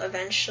that will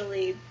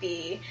eventually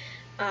be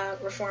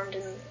reformed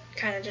and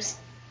kind of just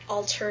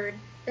altered,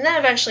 and then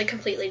eventually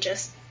completely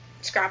just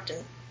scrapped,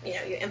 and, you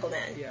know, you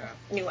implement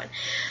a new one.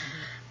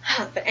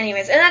 But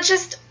anyways, and that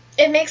just,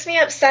 it makes me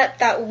upset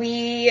that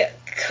we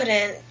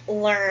couldn't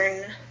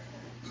learn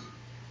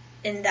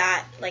in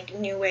that, like,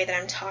 new way that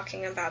I'm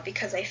talking about,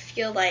 because I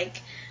feel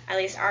like at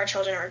least our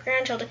children or our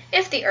grandchildren,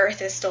 if the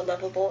earth is still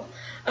livable,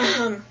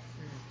 and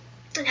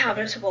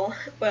habitable,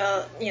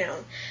 well, you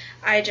know,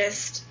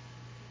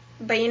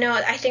 but, you know,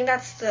 I think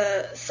that's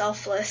the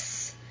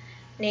selfless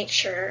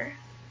nature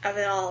of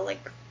it all.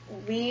 Like,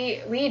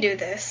 we do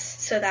this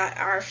so that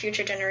our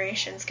future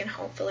generations can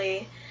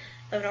hopefully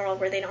live in a world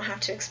where they don't have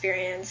to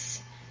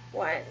experience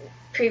what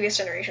previous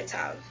generations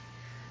have.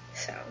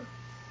 So.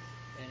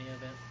 Any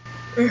of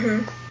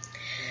it.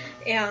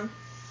 Yeah.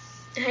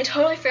 And I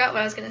totally forgot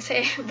what I was going to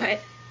say, but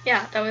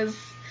yeah, that was.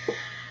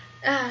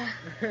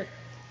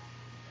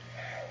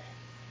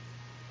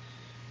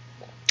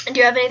 Do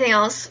you have anything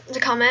else to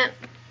comment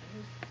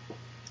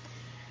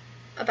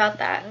about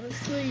that?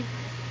 Honestly,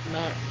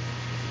 not.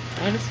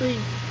 Honestly,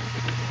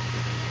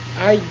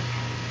 I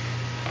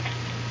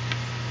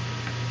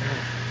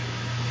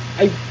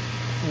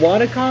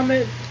want to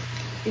comment.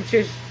 It's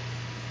just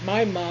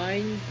my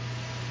mind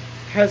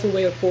has a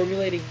way of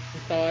formulating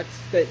thoughts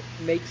that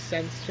make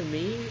sense to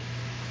me,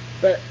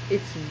 but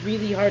it's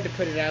really hard to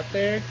put it out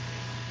there.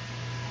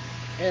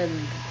 And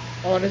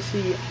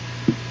honestly,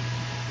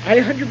 I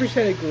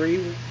 100% agree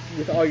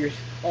with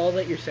all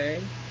that you're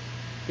saying,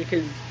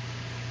 because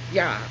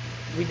yeah,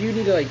 we do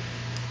need to, like,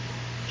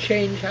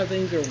 change how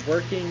things are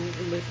working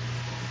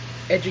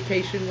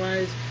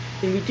education-wise,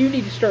 and we do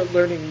need to start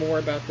learning more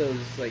about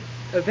those, like,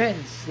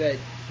 events that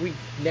we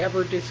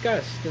never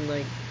discussed. And,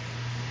 like,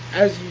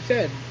 as you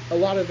said, a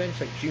lot of events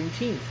like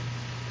Juneteenth,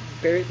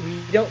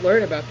 we don't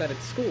learn about that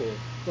at school.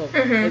 Well,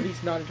 at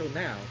least not until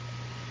now.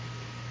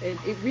 And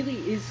it really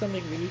is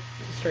something we need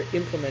to start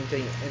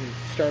implementing and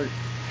start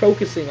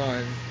focusing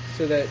on,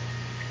 so that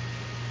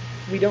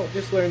we don't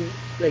just learn,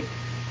 like,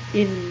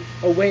 in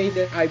a way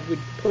that I would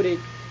put it,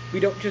 we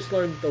don't just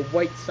learn the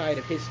white side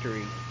of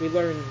history. We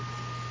learn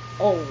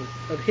all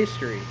of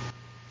history.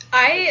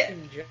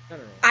 In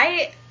general.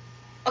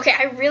 Okay,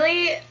 I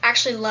really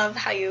actually love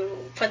how you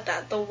put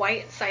that, the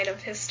white side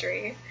of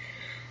history.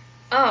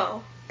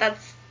 Oh,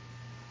 that's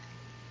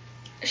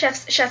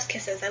chef's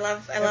kisses. I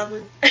love.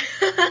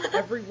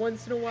 Every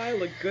once in a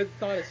while, a good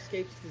thought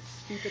escapes this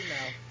stupid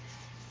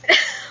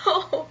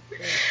mouth.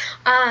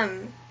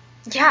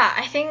 Yeah,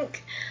 I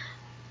think,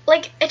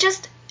 like, it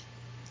just,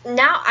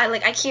 now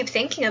I keep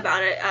thinking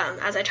about it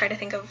as I try to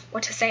think of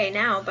what to say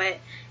now, but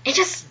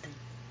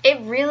it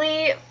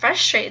really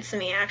frustrates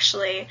me,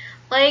 actually.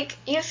 Like,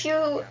 if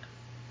you,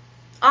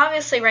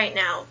 obviously right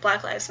now,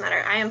 Black Lives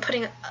Matter,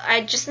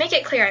 I just make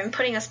it clear, I'm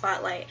putting a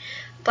spotlight,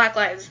 Black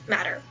Lives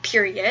Matter,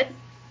 period.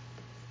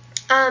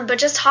 But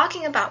just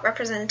talking about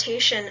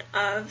representation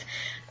of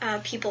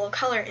people of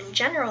color in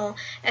general,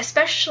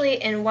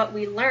 especially in what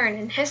we learn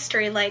in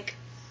history, like,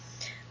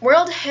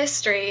 world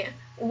history,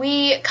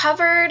 we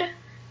covered,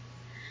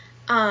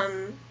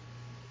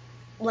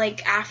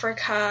 like,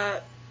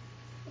 Africa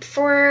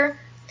for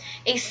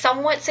a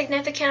somewhat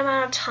significant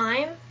amount of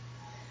time,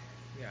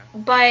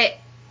 but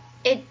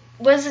it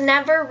was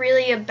never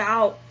really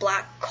about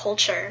Black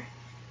culture.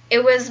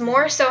 It was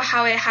more so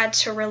how it had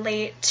to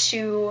relate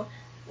to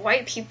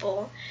white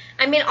people.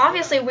 I mean,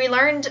 obviously we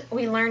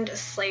learned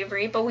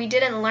slavery, but we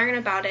didn't learn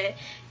about it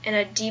in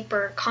a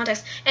deeper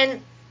context.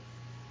 And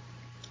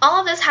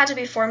all of this had to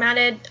be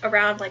formatted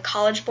around, like,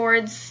 College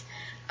Board's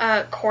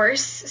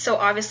course. So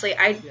obviously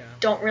I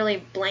don't really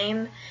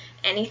blame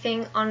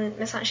anything on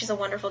Miss Hunt. She's a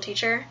wonderful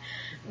teacher,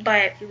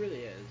 but she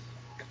really is.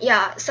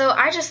 Yeah, so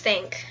I just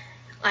think,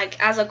 like,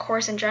 as a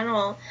course in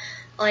general,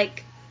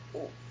 like,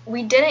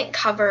 we didn't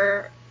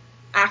cover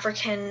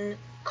African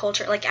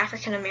culture, like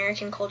African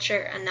American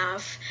culture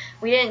enough.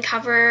 We didn't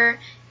cover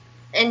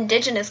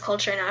indigenous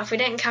culture enough. We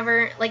didn't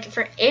cover, like,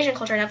 for Asian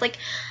culture enough. Like,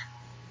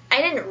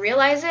 I didn't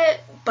realize it,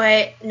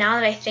 but now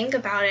that I think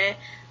about it,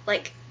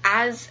 like,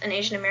 as an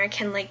Asian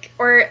American, like,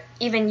 or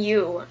even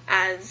you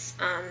as,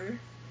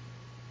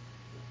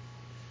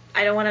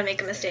 I don't want to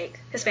make a mistake,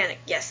 Hispanic,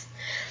 yes.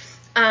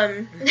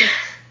 As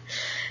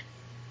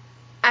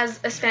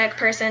a Hispanic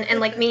person, and,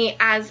 like, me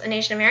as an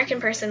Asian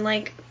American person,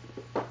 like,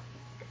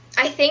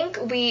 I think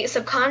we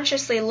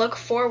subconsciously look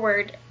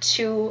forward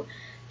to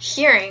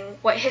hearing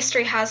what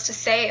history has to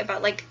say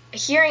about, like,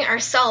 hearing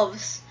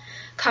ourselves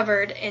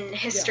covered in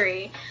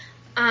history.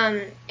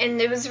 Yeah.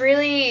 And it was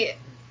really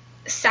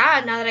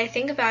sad, now that I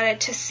think about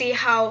it, to see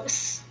how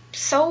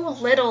so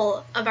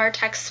little of our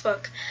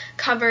textbook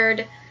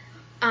covered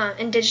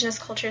indigenous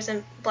cultures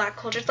and black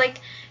cultures. Like,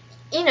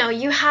 you know,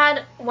 you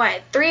had,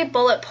 3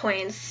 bullet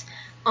points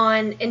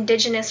on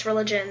indigenous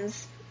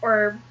religions,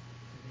 or,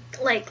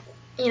 like,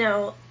 you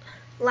know,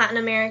 Latin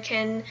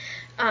American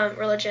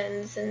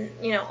religions, and,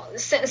 you know,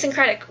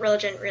 syncretic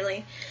religion,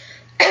 really.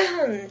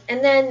 And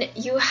then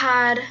you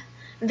had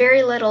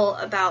very little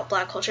about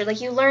black culture.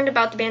 Like, you learned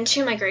about the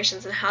Bantu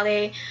migrations and how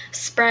they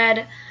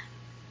spread,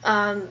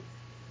 God,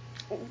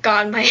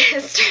 my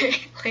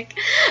history.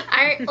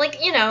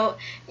 You know,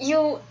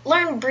 you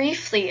learn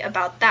briefly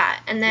about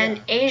that. And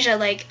then Asia,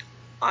 like,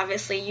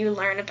 obviously you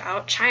learn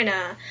about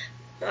China,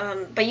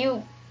 but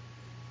you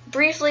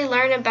briefly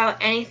learn about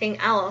anything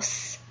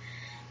else.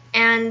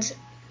 And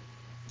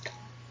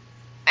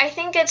I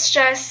think it's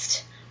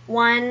just,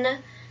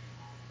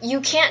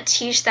 you can't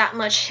teach that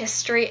much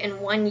history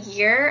in 1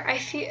 year. I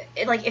feel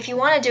like if you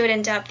want to do it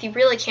in depth, you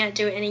really can't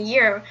do it in a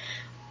year.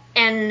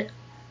 And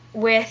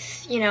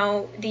with, you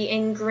know, the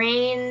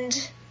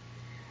ingrained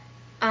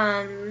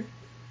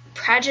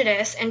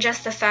prejudice, and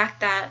just the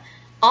fact that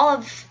all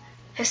of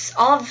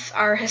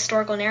our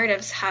historical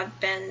narratives have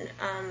been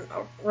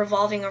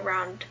revolving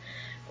around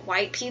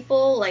white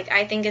people, like,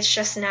 I think it's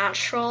just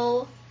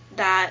natural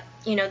that,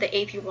 you know, the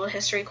AP World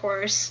History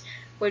course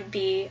would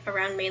be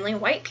around mainly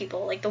white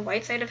people, like the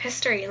white side of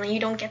history, and then you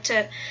don't get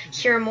to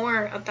hear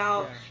more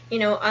about, you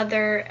know,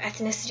 other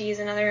ethnicities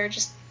and other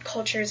just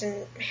cultures,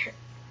 and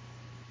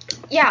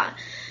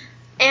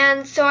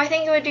and so I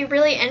think it would be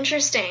really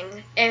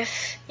interesting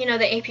if, you know,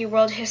 the AP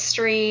World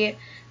History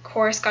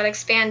course got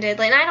expanded.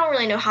 Like, and I don't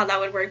really know how that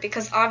would work,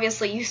 because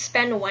obviously you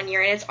spend 1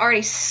 year and it's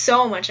already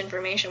so much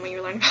information when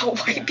you learn about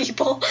white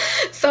people.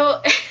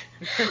 So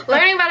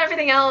learning about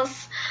everything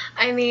else,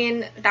 I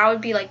mean, that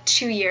would be like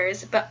 2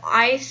 years, but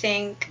I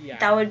think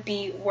that would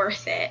be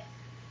worth it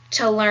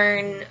to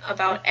learn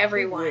about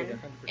everyone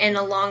in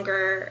a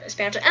longer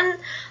span of time. And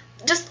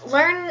just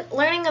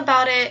learning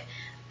about it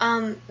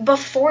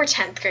before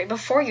 10th grade,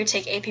 before you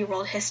take AP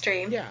World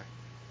History. Yeah.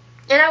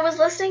 And I was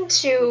listening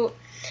to,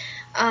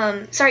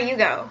 sorry, you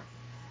go.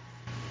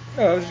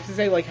 No, I was just going to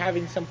say, like,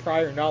 having some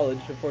prior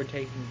knowledge before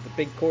taking the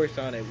big course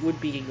on it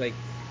would be, like,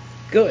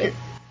 good.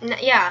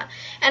 Yeah,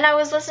 and I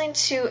was listening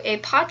to a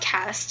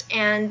podcast,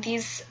 and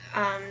these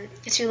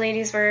 2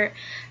 ladies were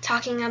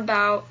talking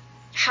about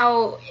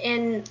how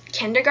in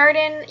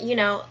kindergarten, you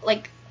know,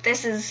 like,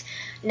 this is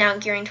now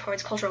gearing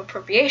towards cultural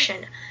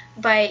appropriation,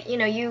 but, you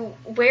know, you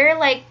wear,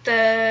 like,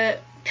 the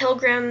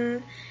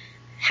pilgrim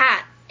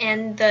hat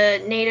and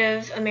the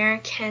Native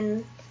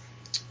American,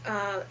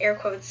 air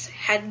quotes,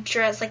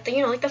 headdress, like the,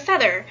 you know, like the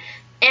feather,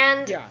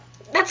 and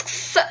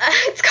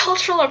it's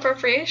cultural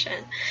appropriation.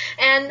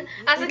 And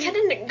as a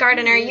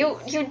kindergartner,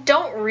 you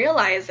don't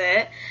realize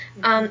it.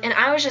 And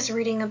I was just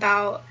reading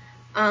about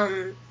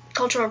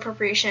cultural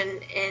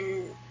appropriation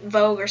in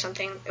Vogue or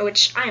something,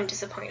 which I am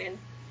disappointed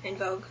in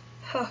Vogue.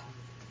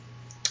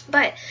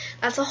 But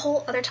that's a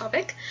whole other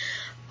topic.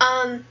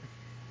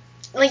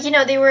 Like, you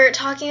know, they were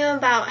talking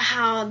about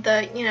how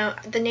the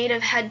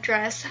native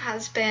headdress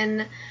has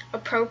been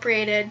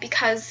appropriated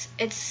because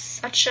it's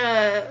such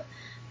a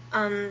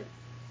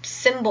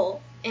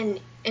symbol in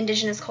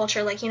indigenous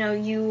culture. Like, you know,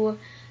 you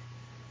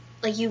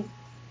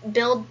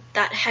build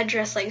that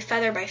headdress, like,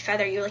 feather by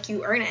feather.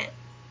 You earn it.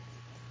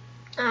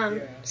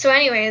 So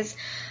anyways,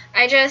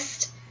 I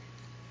just,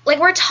 like,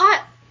 we're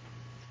taught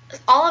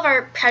all of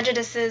our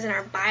prejudices and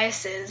our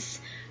biases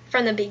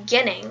from the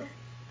beginning,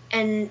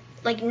 and,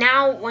 like,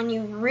 now when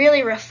you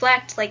really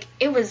reflect, like,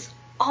 it was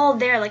all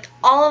there, like,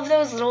 all of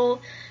those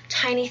little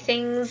tiny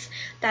things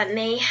that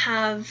may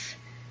have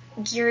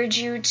geared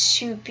you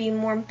to be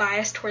more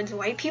biased towards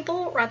white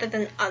people rather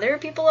than other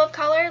people of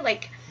color.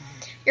 Like,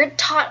 you're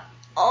taught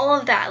all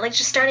of that, like,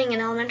 just starting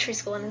in elementary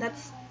school, and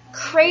that's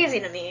crazy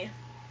to me.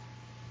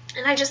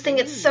 And I just think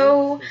it's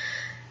so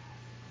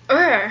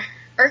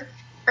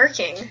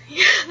irking.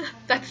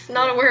 That's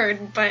not a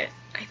word, but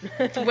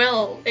it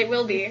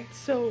will be. It's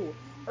so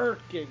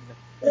irking.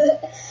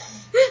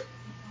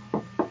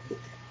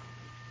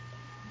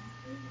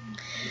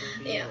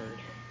 Yeah.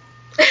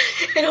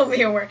 It'll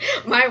be a word.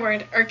 My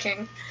word,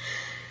 irking.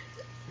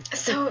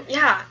 So,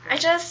 yeah, I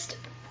just...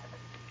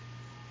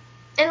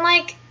 And,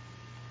 like,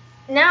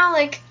 now,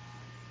 like,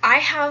 I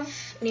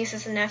have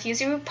nieces and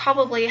nephews. You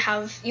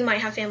might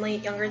have family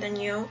younger than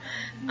you.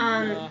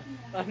 I'm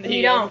the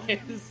You don't.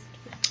 youngest.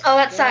 Oh,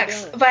 that No, I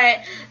sucks. don't.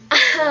 But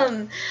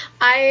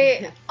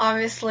I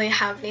obviously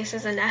have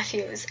nieces and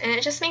nephews, and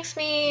it just makes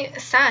me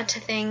sad to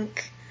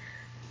think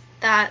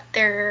that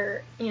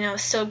they're,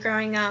 still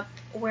growing up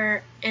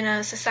where in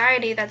a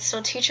society that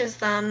still teaches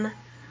them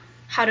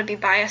how to be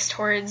biased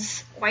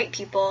towards white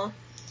people.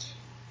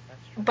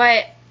 That's true.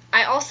 But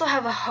I also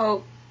have a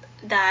hope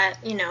that,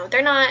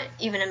 they're not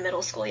even in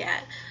middle school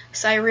yet.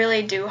 So I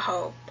really do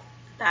hope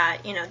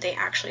that, they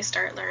actually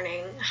start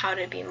learning how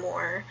to be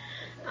more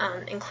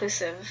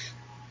inclusive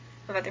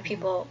of other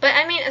people. But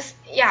I mean,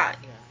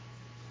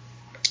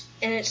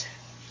 and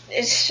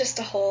it's just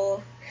a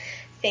whole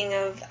thing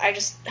of, I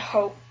just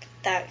hope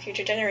that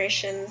future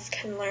generations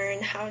can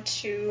learn how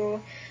to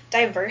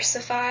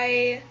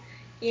diversify,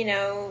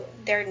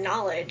 their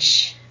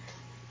knowledge.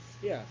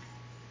 Yeah.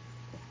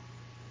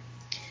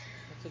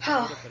 That's a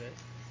good way to put it.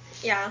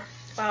 Yeah.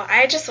 Wow,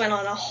 I just went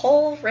on a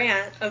whole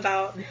rant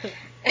about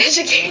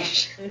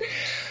education.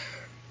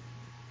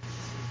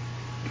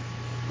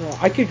 Well,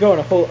 I could go on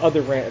a whole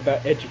other rant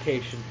about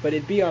education, but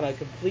it'd be on a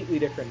completely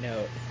different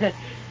note.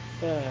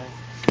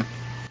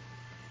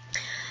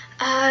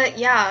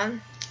 Yeah.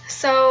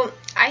 So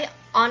I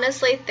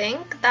honestly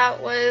think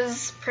that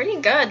was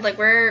pretty good. Like,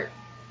 we're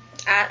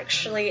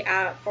actually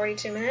at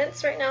 42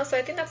 minutes right now, so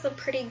I think that's a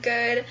pretty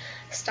good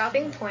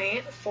stopping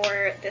point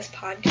for this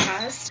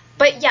podcast.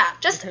 But yeah,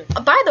 just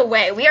by the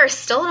way, we are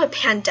still in a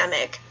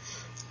pandemic,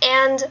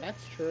 and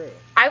That's true.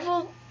 I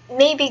will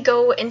maybe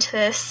go into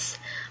this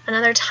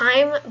another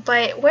time,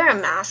 but wear a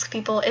mask,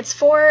 people. It's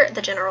for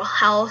the general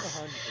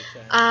health.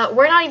 100%.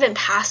 We're not even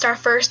past our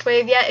first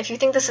wave yet. If you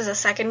think this is a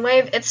second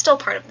wave, it's still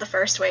part of the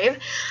first wave.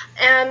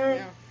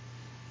 Yeah.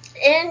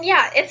 And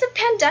yeah, it's a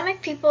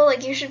pandemic, people.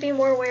 Like, you should be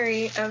more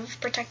wary of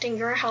protecting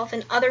your health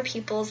and other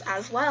people's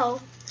as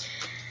well.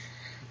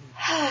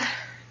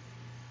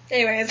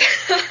 Anyways,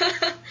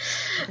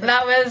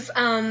 that was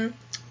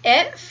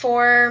it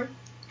for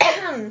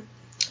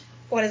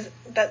what is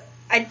that?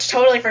 I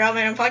totally forgot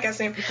my own podcast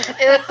name.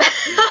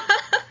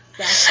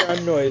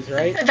 Background noise,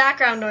 right?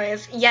 Background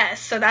noise,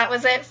 yes. So that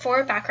was it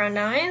for background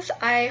noise.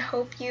 I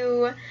hope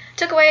you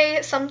took away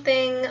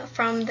something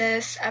from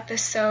this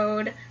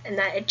episode and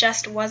that it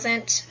just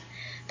wasn't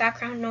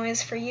background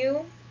noise for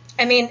you.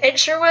 I mean, it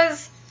sure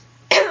was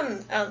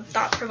a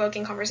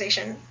thought-provoking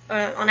conversation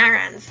on our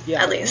ends,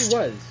 Yeah, at least. it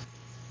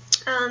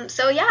was.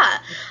 So yeah,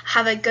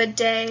 have a good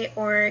day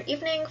or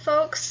evening,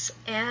 folks,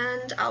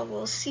 and I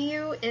will see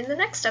you in the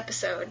next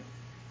episode.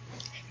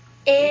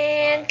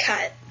 And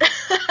cut.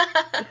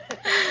 I'm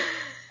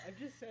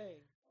just saying.